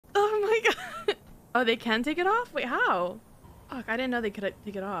Oh, they can take it off? Wait, how? Fuck, I didn't know they could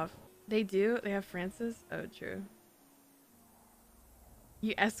take it off. They do? They have Francis? Oh, true.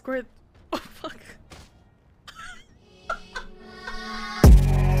 You escort? Oh, fuck.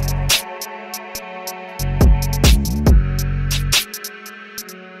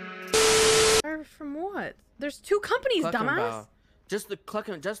 From what? There's two companies, dumbass. Just the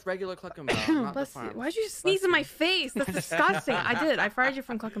just regular Cluckenbell, not the farm. Why'd you sneeze in my face? That's disgusting. I did. I fired you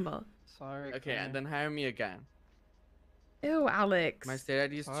from Cluckenbell. Sorry. Okay, and then hire me again. Ew, Alex. My state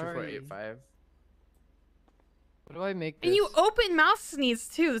ID is 2485. What do I make this? And you open mouth sneeze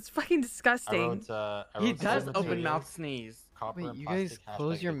too. It's fucking disgusting. He does open mouth sneeze. Wait, you guys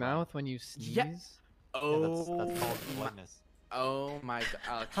close your mouth when you sneeze? Yeah. Oh. Yeah, that's called blindness. Oh my god,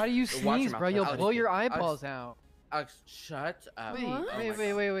 Alex. How do you sneeze, bro? You'll blow your eyeballs out. Alex, shut up.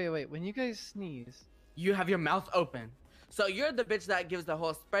 Wait. When you guys sneeze, you have your mouth open. So you're the bitch that gives the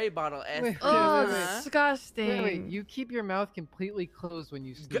whole spray bottle. Oh, disgusting. Wait. You keep your mouth completely closed when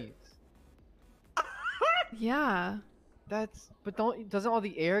you sneeze. Yeah. But doesn't all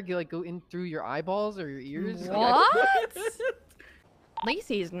the air go in through your eyeballs or your ears? What?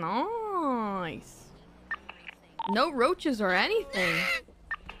 Lacey's nice. No roaches or anything.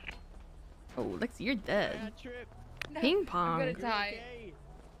 Oh, Lexi, you're dead. Ping pong. I'm gonna die.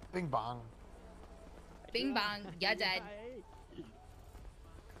 Bing bong. Bing bong. You're dead.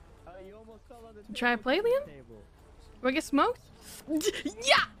 Try to play, Liam? Do I get smoked?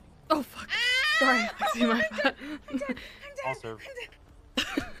 Yeah! Oh, fuck. Sorry, Lexi, my bad. I'll serve.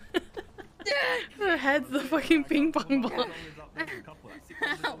 Her head's the fucking ping pong ball.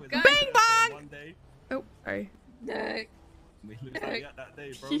 Oh, Bang bong! Oh, sorry.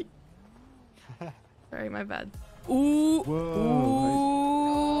 Sorry, my bad. Ooh.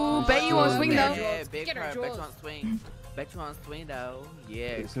 Whoa. Ooh. Bet you won't swing though. Yeah, big bet you won't swing. Bet you won't swing though.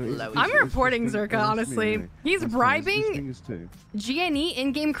 Yeah. I'm reporting Zerkaa, honestly. He's bribing GNE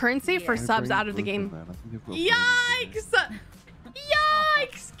in-game currency for subs out of the game. Yikes!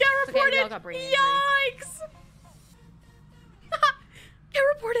 Yikes! Get reported! Yikes! Get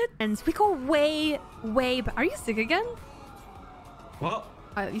reported! And we go way. Are you sick again? What?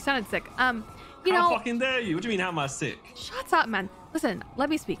 You sounded sick. You How know. fucking dare you? What do you mean, how am I sick? Shut up, man. Listen, let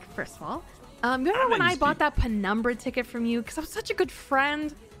me speak first of all. Remember when I bought that Penumbra ticket from you? Because I was such a good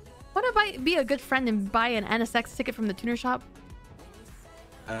friend. Want to be a good friend and buy an NSX ticket from the tuner shop?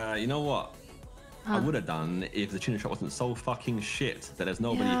 You know what? I would have done if the tuner shop wasn't so fucking shit that there's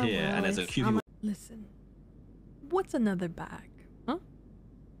nobody here and there's a queue. Listen, what's another bag? Huh?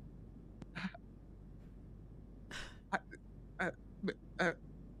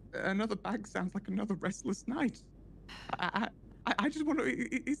 Another bag sounds like another restless night. I just want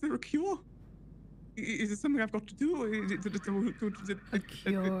to. Is there a cure? Is it something I've got to do? Did A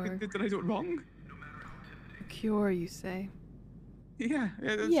cure. Did I do it wrong? A cure, you say? Yeah.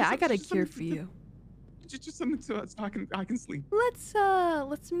 Yeah, I got a cure for you. Just something so I can sleep.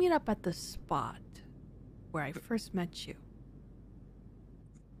 Let's meet up at the spot where I first met you.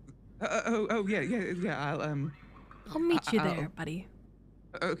 Yeah. I'll meet you there, buddy.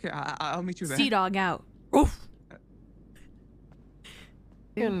 Okay, I'll meet you there. Sea dog out. Oof.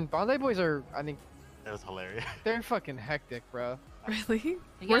 And Bondi Boys are, I think, That was hilarious. they're fucking hectic, bro. Really?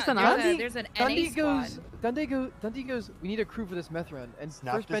 Yeah, Worse than us? there's an NA squad. Dundee goes, we need a crew for this meth run. And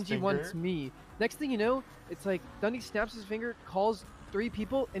Snapped first his Benji finger. wants me. Next thing you know, it's like Dundee snaps his finger, calls 3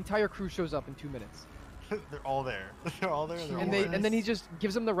 people, entire crew shows up in 2 minutes. They're all there. They're all there. And then he just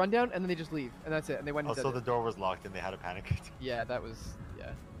gives them the rundown, and then they just leave, and that's it. And they went. Oh, and so did the door was locked and they had a panic attack. Yeah, that was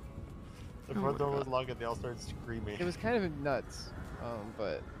The front door was locked and they all started screaming. It was kind of nuts,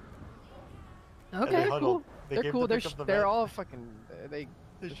 but Okay. cool. They They're cool. came to pick up the they're meth. all fucking. They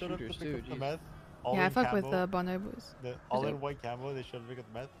showed up to shooters pick too. up the Jeez. meth. All Yeah, I in fuck with camo. Bondi Boys. All in white camo. They showed up to pick up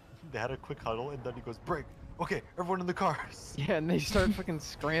the meth. They had a quick huddle and Dundee goes, break. Okay, everyone in the cars. Yeah, and they start fucking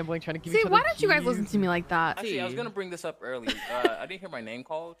scrambling, trying to give See, each other why don't you guys keys. listen to me like that? Actually, I was gonna bring this up earlier. I didn't hear my name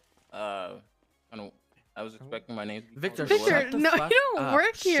called. I was expecting my name to be Victor, called. Victor, no, you don't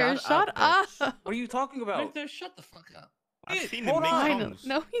work here. Shut up. What are you talking about? Victor, shut the fuck up. I've seen hold him on. make I know. songs.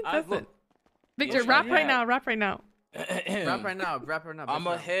 No, he I- doesn't. look. Victor, Yes, rap I right have. now. Rap right now. Rap right now. I'm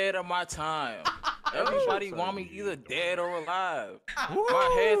ahead of my time. Everybody want me either dead or alive.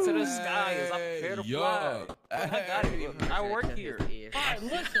 My head to the sky as I prepare to fly. I got it. I work here. Alright,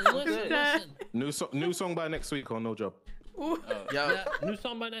 listen. New song by next week or no job. Yeah, new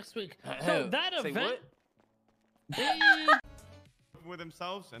song by next week. So that Say event, what? with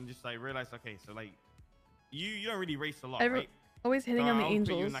themselves and just like realize, okay, so like you don't really race a lot, Every- right? Always hitting on the I'll put you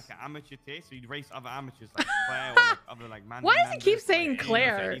angels. in like an amateur tier, so you'd race other amateurs like Claire or like other like Mandem. Why does he keep saying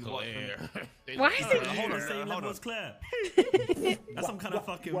Claire? Why is he? Hold on, same level as Claire. That's some kind of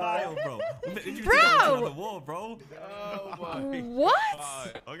fucking bio, bro. Bro! Bro.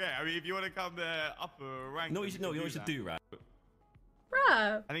 What? Okay, I mean, if you want to come upper rank, No, you should know. You know what you should do, right?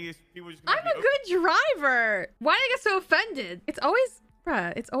 Bruh. I think it's people just. I'm a good driver. Why do I get so offended? It's always,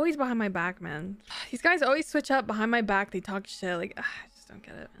 bruh, it's always behind my back, man. These guys always switch up behind my back. They talk shit. Like, I just don't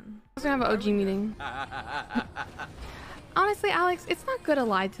get it, man. We're gonna have an OG meeting. Honestly, Alex, it's not good to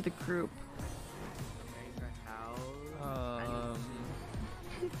lie to the group.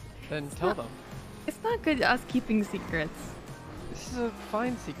 Then tell them. It's not good us keeping secrets. This is a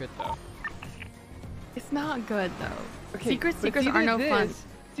fine secret, though. It's not good, though. Okay, secrets are no fun.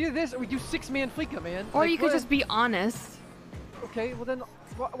 It's either this or we do 6-man Fleeka, man. Or like, you could just be honest. Okay, well then,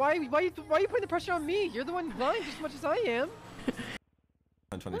 why are you putting the pressure on me? You're the one lying just as much as I am.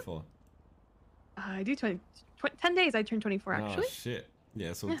 I'm 24. I do 10 days. I turn 24 actually. Oh shit.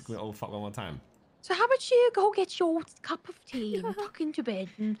 Yeah, so Yes. we're all fuck one more time. So how about you go get your cup of tea and tuck into bed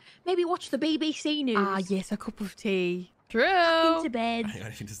and maybe watch the BBC news? Ah, yes, a cup of tea. True. Tuck into bed. I got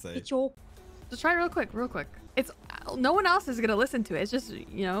anything to say. Get your... Just try it real quick. It's no one else is gonna listen to it. It's just,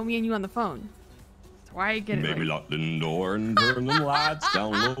 you know, me and you on the phone. So why are you getting? Maybe lock the door and turn the lights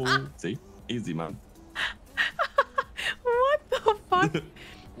down low. See, easy, man. What the fuck?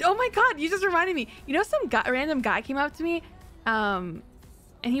 Oh my god, you just reminded me. You know, some random guy came up to me, and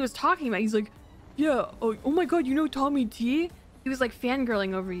he was talking about. He's like, yeah, oh my god, you know Tommy T? He was like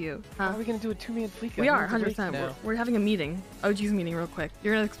fangirling over you. Huh? How are we gonna do a 2-man Fleeka? We are 100%. We're having a meeting. OG's meeting real quick.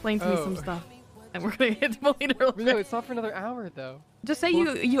 You're gonna explain to me some stuff, and we're gonna hit the leader real quick. No, it's not for another hour though. Just say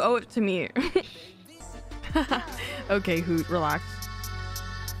you owe it to me. Okay, Hoot, relax.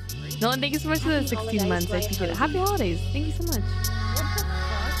 Nolan, thank you so much for the 16 months. I appreciate it. Happy holidays. Thank you so much.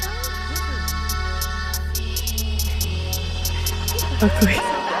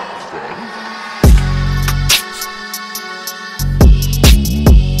 Okay.